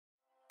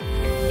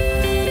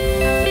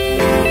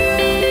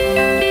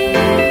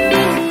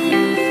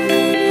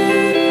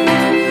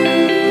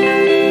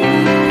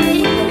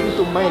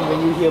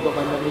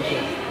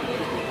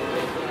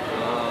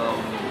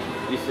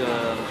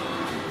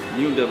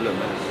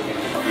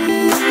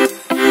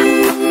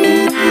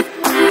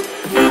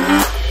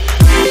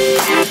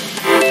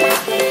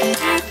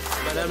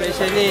Bandar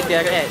Malaysia ni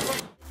TRS.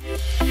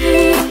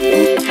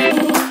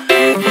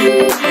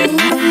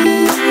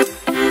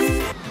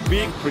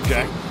 Big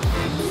project.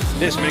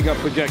 This mega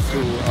project to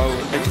our,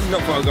 actually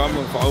not for our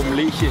government, for our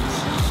Malaysians.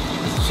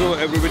 So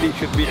everybody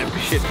should be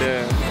appreciate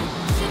the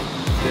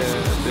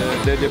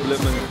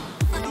development.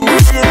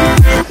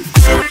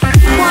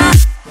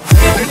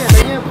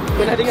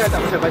 Pernah dengar tak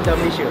pasal Bandar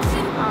Malaysia?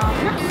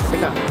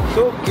 Pernah.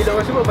 So bila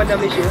orang sebut Bandar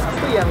Malaysia,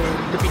 apa yang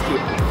terfikir?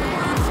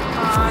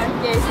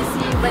 Dari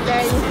sisi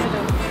bandar ni semua.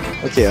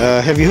 Okay,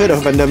 have you heard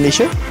of Bandar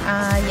Malaysia?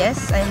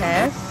 Yes, I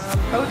have.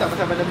 Tahu tak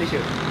pasal Bandar Malaysia?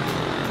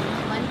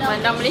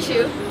 Bandar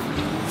Malaysia.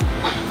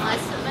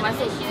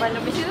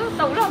 Bandar Malaysia,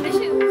 tahulah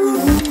Malaysia.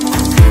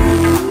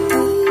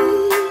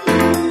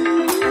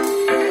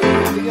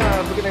 Dengar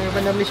berkenaan dengan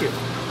Bandar Malaysia?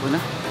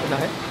 Pernah?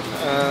 Pernah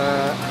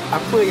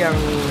apa yang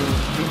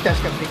lintas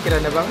kat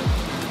fikiran abang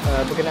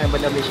berkenaan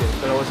Bandar Malaysia?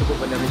 Kalau orang sebut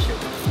Bandar Malaysia.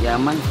 Ya,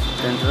 aman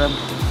dan seram.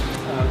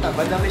 Tak,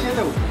 Bandar Malaysia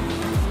tahu?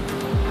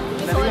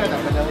 Pernah dengar tak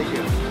Bandar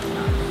Malaysia?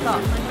 Tak.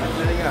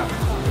 Pernah dengar?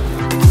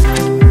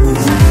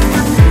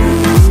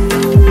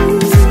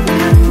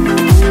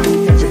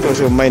 Cross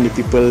your mind if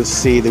people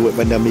say the word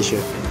Bandar Malaysia?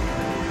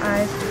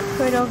 I've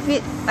heard of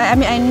it. I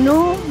mean, I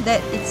know that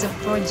it's a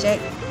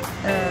project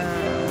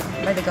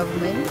by the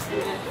government.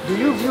 Do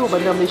you view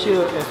Bandar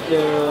Malaysia as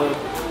the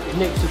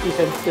next city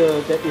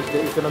centre that is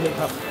the economic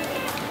hub?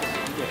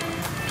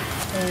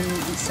 And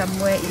it's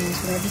somewhere in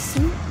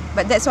Sulawesi.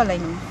 But that's all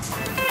I know.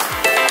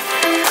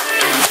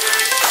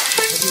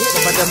 Have you heard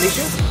of Bandar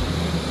Malaysia?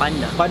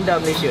 Bandar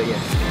Malaysia,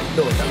 yes.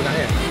 No, tak pernah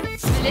ya?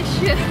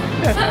 Malaysia.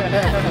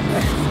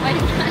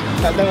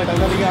 Tak tahu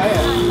dengar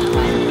ya?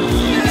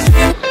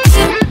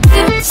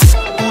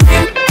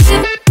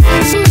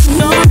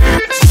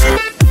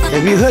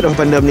 Have you heard of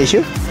Bandar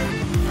Malaysia?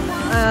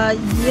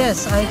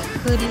 Yes, I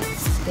heard it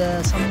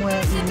somewhere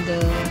in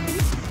the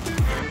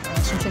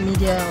social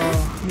media or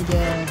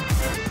media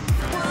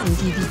in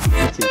TV.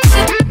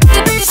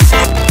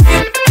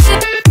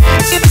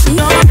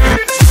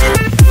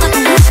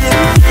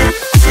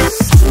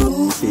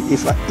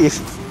 If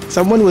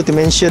someone were to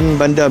mention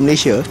Bandar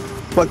Malaysia,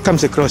 what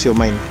comes across your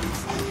mind?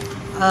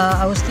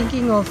 I was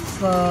thinking of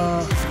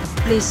a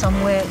place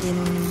somewhere in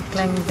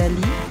Klang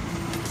Valley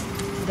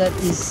that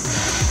is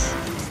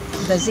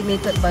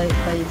designated by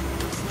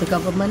the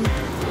government.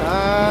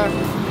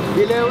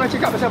 Bila orang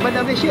cakap pasal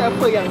Bandar Malaysia,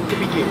 apa yang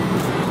terfikir?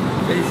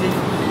 KLCC.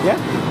 Ya?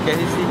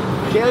 KLCC.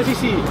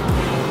 KLCC.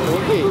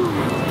 Okey.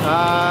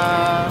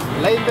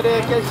 Lain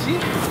daripada KLCC?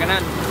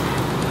 Makanan.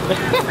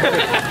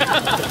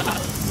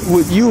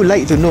 Would you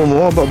like to know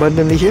more about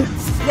Bandar Malaysia?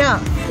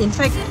 Yeah, in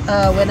fact,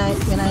 when I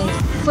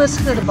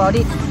first heard about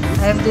it,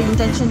 I have the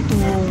intention to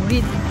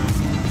read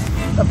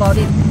about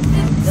it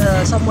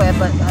somewhere,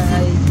 but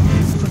I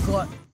forgot.